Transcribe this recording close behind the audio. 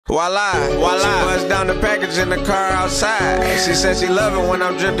Voila, voila. She buzzed down the package in the car outside. She said she love it when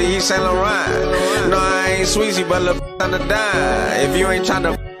I'm dripped to East Saint Laurent. No, I ain't Sweezee, but look on the dime. If you ain't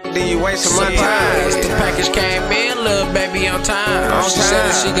tryna then you wasting my time. The package came in, little baby, on time. She said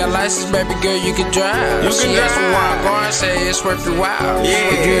that she got license, baby girl, you can drive. She asked me why I'm going, say it's worth your while.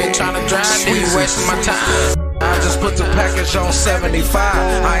 If you ain't tryna drive, then you wasting my time. I just put the package on 75.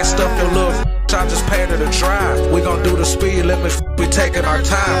 I ain't stuffed your little I just paid her to drive. We gon' do the speed limit, we taking our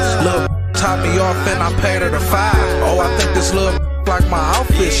time. Little top me off and I paid her to 5. Oh, I think this little like my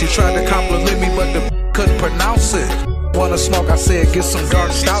outfit. She tried to compliment me, but the couldn't pronounce it. Wanna smoke, I said get some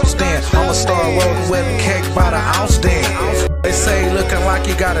dark stouts then. I'ma start rolling wedding cake by the ounce then. They say looking like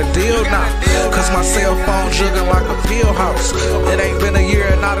you got a deal now, cause my cell phone jugging like a pill house. It ain't been a year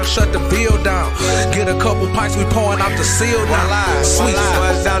and I done shut the bill down. Get a couple pints, we pouring out the seal now. Sweet.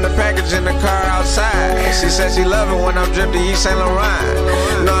 Buzzed down the package in the car outside. She said she love it when I'm dripped to East Saint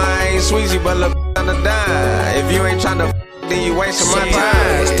Laurent. No, I ain't Sweezee, but look on the dime. If you ain't tryna then you wasting my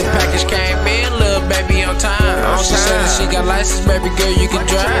time. The package came in, little baby, on time. She said that she got license, baby girl, you can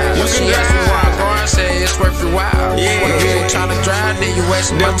drive. She asked me why I'm going, say it's worth your while. If you ain't tryna drive, then you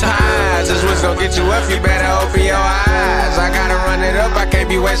wasting my time. This was gon' get you up, you better open your eyes. I gotta run it up, I can't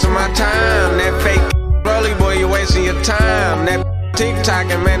be wasting my time. That fake rolly boy, you wasting your time. That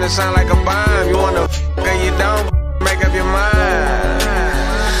TikTokin', man, it sound like a bomb. You wanna or you don't, make up your mind.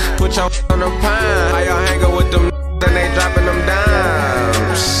 Put your on the pine. How y'all hang up with them and they dropping them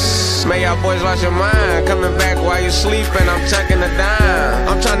dimes. May y'all boys watch your mind. Coming back while you sleeping, I'm tucking the dime.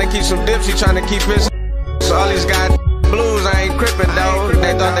 I'm trying to keep some dips, he trying to keep his. So all these guys blues, I ain't crippin' though.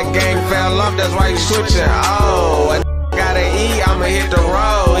 They thought the gang fell off, that's why you switching. Oh, a gotta eat, I'ma hit the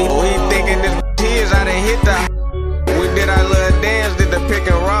road. He thinking this his, I done hit the. We did our little dance, did the pick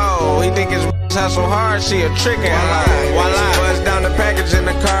and roll. He think his hustle hard, she a trickin'. Voila, buzzed down the package in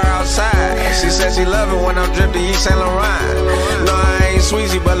the car outside. She said she love it when I'm dripped to East Saint Laurent. No, I ain't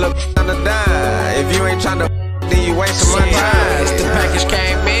Sweezee, but look on the dime. If you ain't tryna then you wasting my time. The package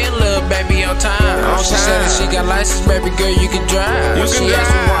came in, little baby, on time. She said that she got license, baby girl, you can drive. She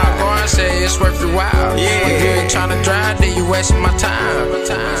asked me why I'm going, say it's worth your while. If you ain't tryna drive, then you wasting my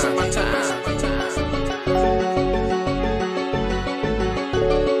time.